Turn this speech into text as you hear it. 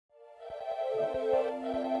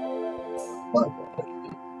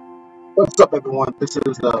What's up, everyone? This is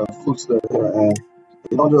Foodster here, and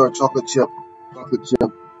another chocolate chip,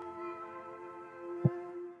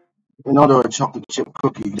 another chocolate chip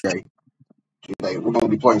cookie day. Today, we're going to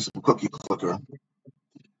be playing some cookie clicker.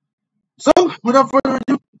 So, without further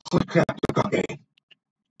ado, click at the cookie.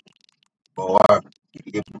 Boy, you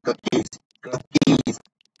can get cookies, cookies.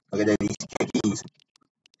 Look at these cookies.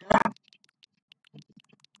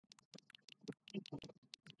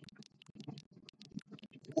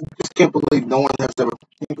 I just can't believe no one has ever.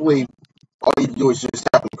 Can't believe all you do is just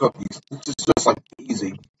tap the cookies. It's just like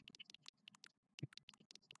easy.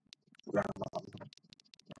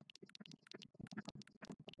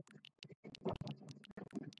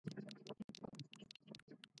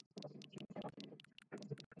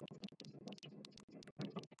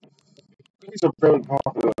 Cookies are very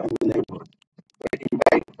popular in the neighborhood. Breaking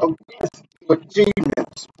Bad. Oh, yes,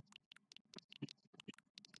 achievements.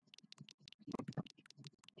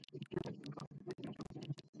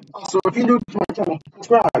 Also, if you're new to my channel,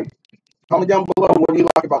 subscribe. Comment down below what you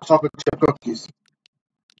like about chocolate chip cookies.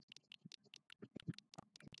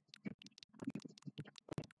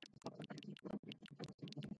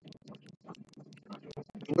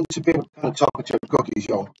 What's your favorite kind of chocolate chip cookies,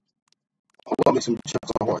 y'all? I love me some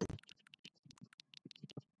Chips Ahoy.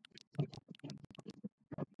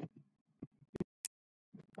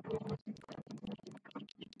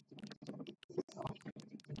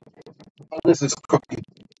 Oh, this is cookie.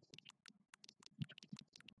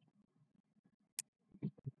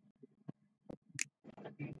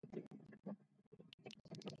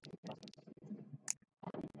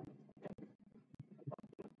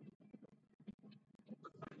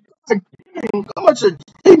 How much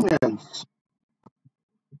achievements?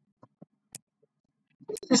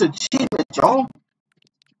 It's achievement, y'all.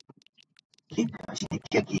 Keep touching the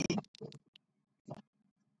cookie.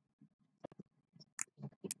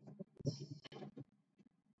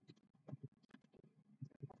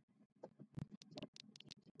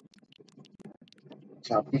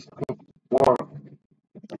 Chinese cookie war.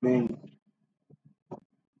 I mean,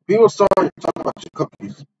 people started talking about your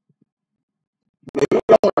cookies. Maybe we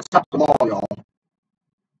don't want to tap them all, y'all.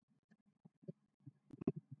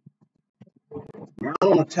 I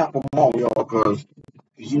don't want to tap them all, y'all, because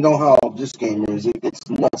you know how this game is. It gets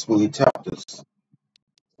nuts when you tap this.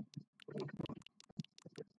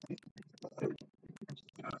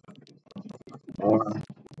 Or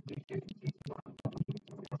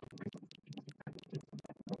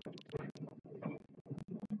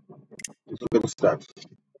just look at the stats.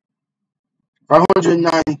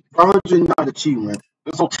 509 achievement.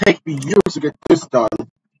 This will take me years to get this done.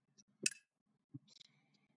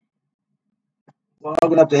 Well, I'm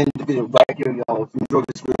gonna have to end the video right here, y'all. If you enjoyed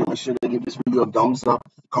this video, make sure to give this video a thumbs up.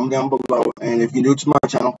 Comment down below, and if you're new to my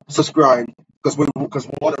channel, subscribe because we want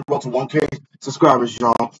to grow to 1K subscribers,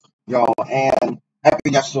 y'all. And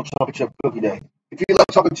happy National Chocolate Chip Cookie Day. If you like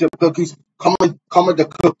chocolate chip cookies, comment the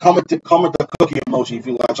cookie emoji if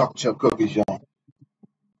you like chocolate chip cookies, y'all.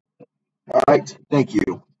 All right, thank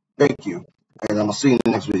you, and I'm gonna see you in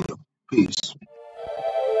the next video. Peace.